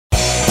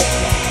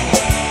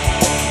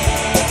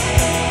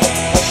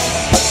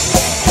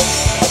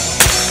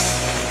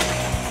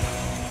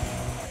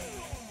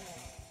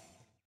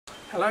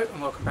Hello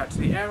and welcome back to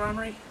the Air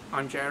Armoury.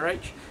 I'm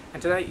JRH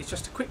and today is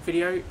just a quick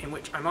video in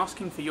which I'm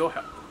asking for your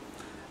help.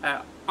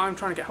 I'm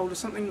trying to get hold of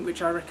something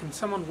which I reckon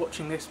someone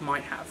watching this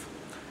might have.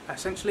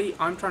 Essentially,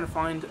 I'm trying to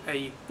find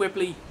a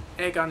Webley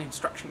Airgun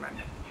instruction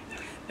manual.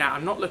 Now,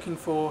 I'm not looking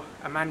for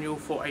a manual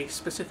for a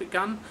specific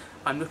gun,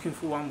 I'm looking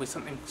for one with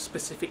something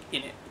specific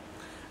in it.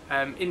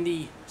 In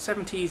the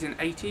 70s and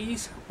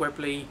 80s,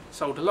 Webley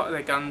sold a lot of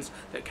their guns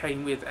that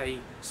came with a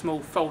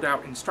small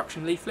fold-out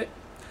instruction leaflet.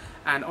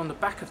 And on the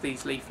back of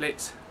these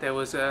leaflets there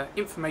was an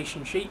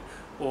information sheet,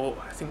 or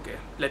I think it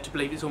led to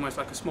believe it's almost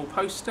like a small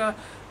poster,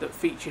 that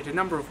featured a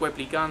number of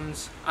Webley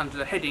guns under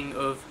the heading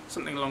of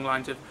something along the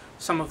lines of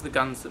some of the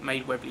guns that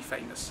made Webley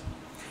famous.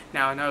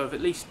 Now, I know of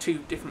at least two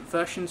different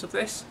versions of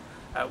this.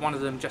 One of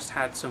them just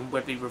had some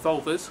Webley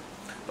revolvers,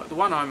 but the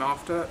one I'm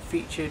after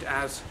featured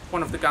as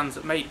one of the guns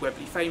that made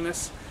Webley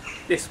famous,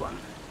 this one,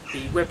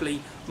 the Webley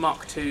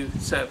MkII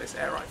Service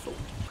Air Rifle.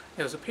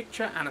 There was a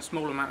picture and a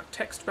small amount of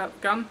text about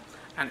the gun,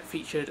 and it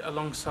featured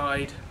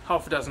alongside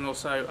half a dozen or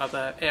so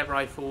other air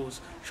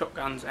rifles,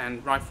 shotguns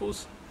and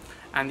rifles.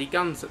 And the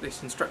guns that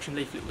this instruction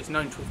leaflet was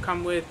known to have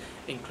come with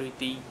include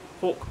the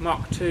Hawk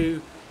Mark II,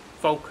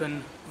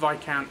 Vulcan,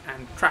 Viscount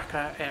and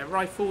Tracker air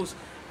rifles,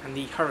 and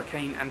the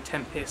Hurricane and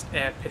Tempest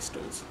air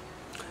pistols.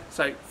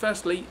 So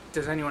firstly,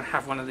 does anyone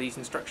have one of these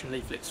instruction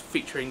leaflets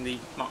featuring the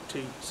Mark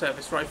II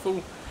service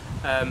rifle?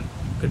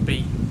 Could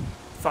be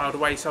filed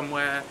away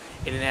somewhere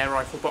in an air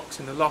rifle box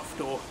in the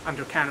loft or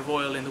under a can of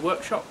oil in the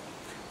workshop.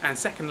 And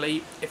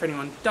secondly, if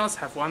anyone does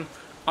have one,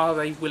 are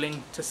they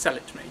willing to sell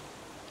it to me?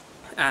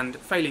 And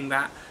failing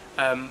that,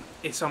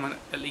 is someone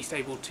at least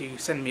able to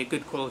send me a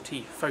good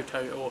quality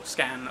photo or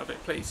scan of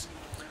it, please?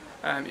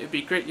 It would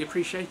be greatly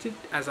appreciated,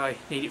 as I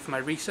need it for my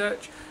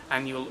research,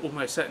 and you'll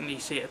almost certainly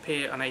see it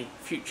appear on a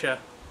future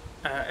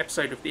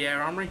episode of the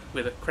Air Armoury,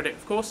 with a credit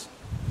of course.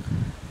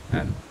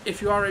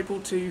 If you are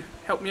able to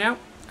help me out,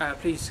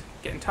 please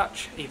get in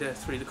touch either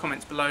through the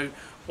comments below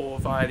or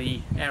via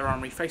the Air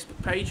Armoury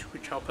Facebook page,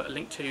 which I'll put a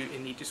link to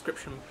in the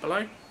description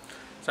below.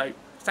 So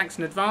thanks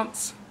in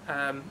advance,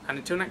 and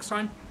until next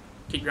time,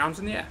 keep your arms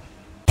in the air.